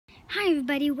Hi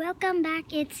everybody, welcome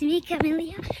back. It's me,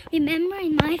 Camelia. Remember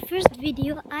in my first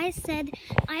video I said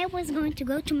I was going to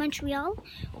go to Montreal?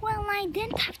 Well, I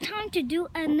didn't have time to do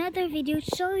another video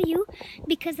to show you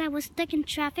because I was stuck in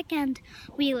traffic and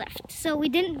we left. So we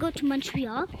didn't go to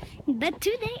Montreal. But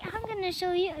today I'm going to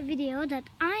show you a video that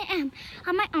I am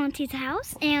at my auntie's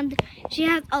house and she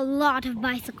has a lot of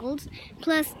bicycles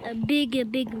plus a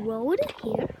big road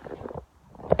here.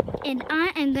 And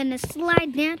I am gonna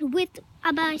slide down with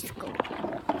a bicycle.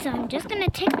 So I'm just gonna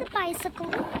take the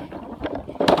bicycle.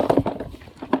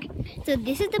 So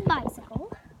this is the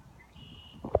bicycle.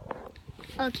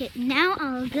 Okay, now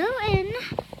I'll go in.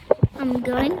 I'm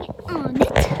going on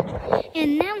it.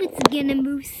 And now it's gonna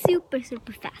move super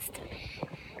fast.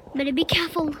 Better be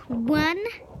careful. 1,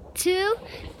 2,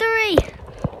 3.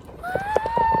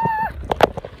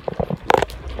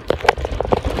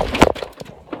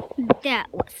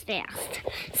 That was fast.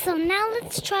 So now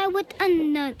let's try with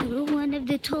another one of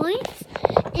the toys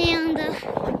and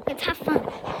let's have fun.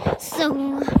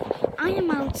 So I am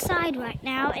outside right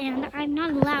now and I'm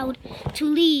not allowed to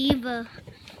leave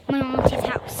my auntie's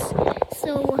house.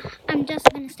 So I'm just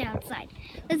gonna stay outside.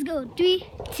 Let's go. 3,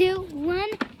 2, 1.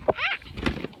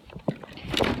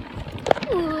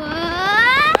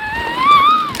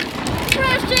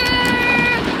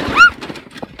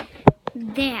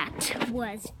 That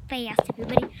was fast,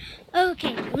 everybody.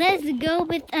 Okay, let's go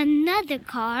with another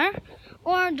car,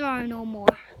 or there are no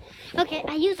more. Okay,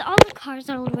 I used all the cars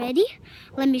already.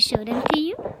 Let me show them to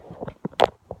you.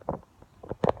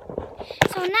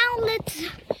 So now let's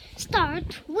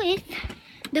start with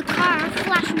the car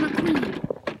Flash McQueen.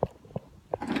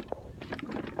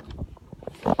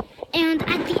 And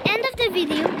at the end of the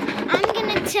video, I'm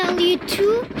gonna tell you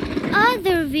 2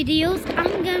 other videos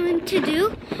I'm going to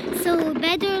do. So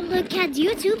better look at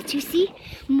YouTube to see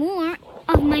more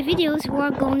of my videos who are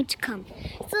going to come.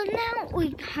 So now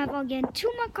we have again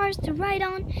 2 more cars to ride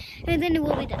on and then it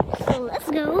will be done. So let's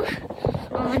go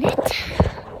on it.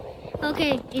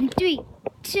 Okay, in 3,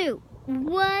 2,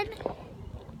 1,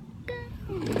 go.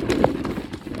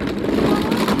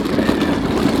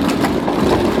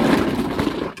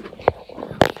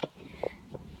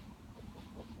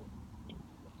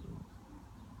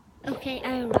 Okay,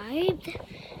 I arrived.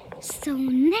 So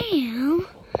now,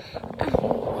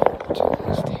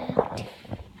 just have to...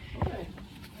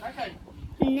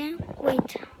 Now,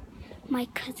 wait, my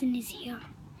cousin is here.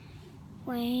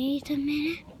 Wait a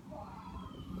minute.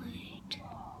 Wait.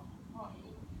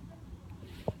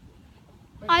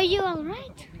 Are you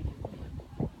alright?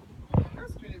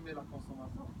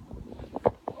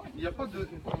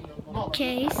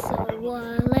 Okay, so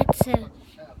let's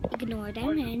ignore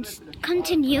them and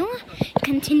continue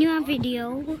our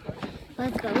video.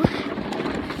 Let's go.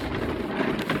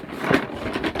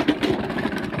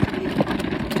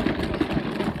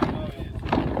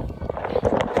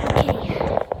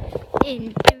 Okay,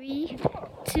 in 3,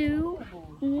 2,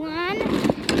 1.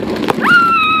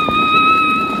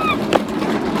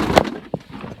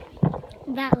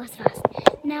 That was fast.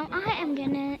 Now I am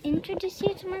gonna introduce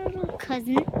you to my little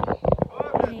cousin,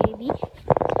 maybe.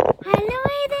 Hello,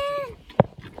 Aiden!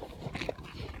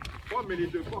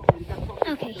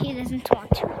 Okay, he doesn't want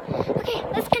to. Okay,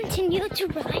 let's continue to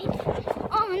ride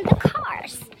on the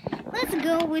cars. Let's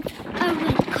go with a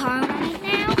red car right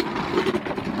now.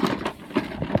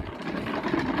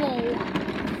 Whoa,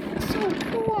 so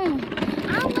cool.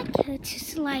 I like her to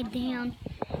slide down.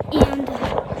 And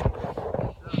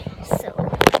so,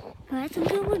 let's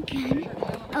go again.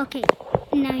 Okay,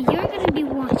 now you're going to be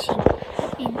watching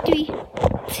in 3,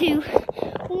 2,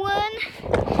 1.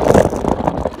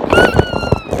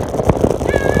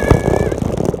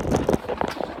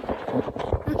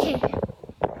 Okay.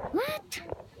 What?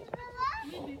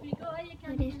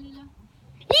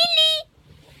 Lily!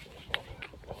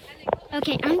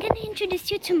 Okay, I'm going to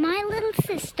introduce you to my little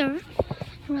sister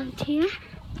right here.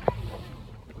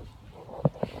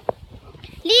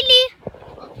 Lily!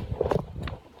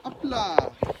 Hop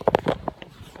là!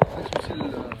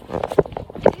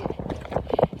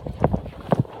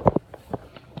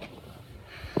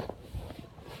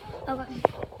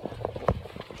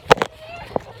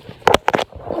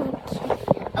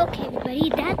 Okay, everybody,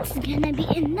 that's gonna be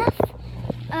enough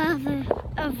of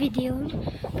a video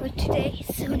for today.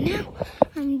 So now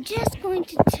I'm just going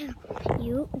to tell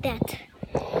you that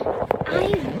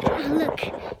look,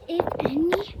 if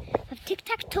any of Tic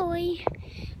Tac Toy,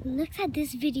 look like said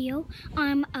this video,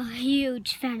 I'm a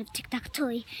huge fan of TikTok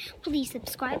toy. Please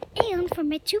subscribe, and for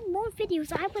my 2 more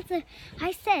videos,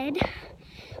 I said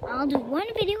I'll do 1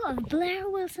 video of Blair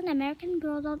Wilson, American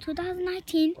Girl Doll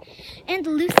 2019, and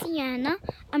Luciana,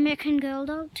 American Girl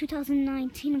Doll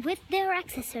 2019 with their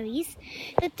accessories.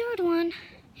 The 3rd one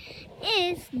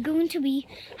is going to be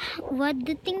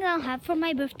the thing I'll have for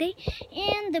my birthday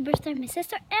and the birthday of my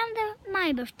sister and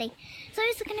my birthday. So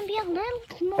it's gonna be a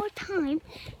little more time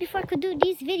before I could do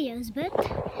these videos, but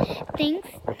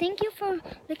thank you for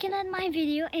looking at my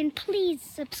video, and please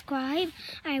subscribe.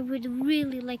 I would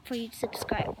really like for you to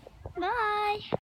subscribe. Bye.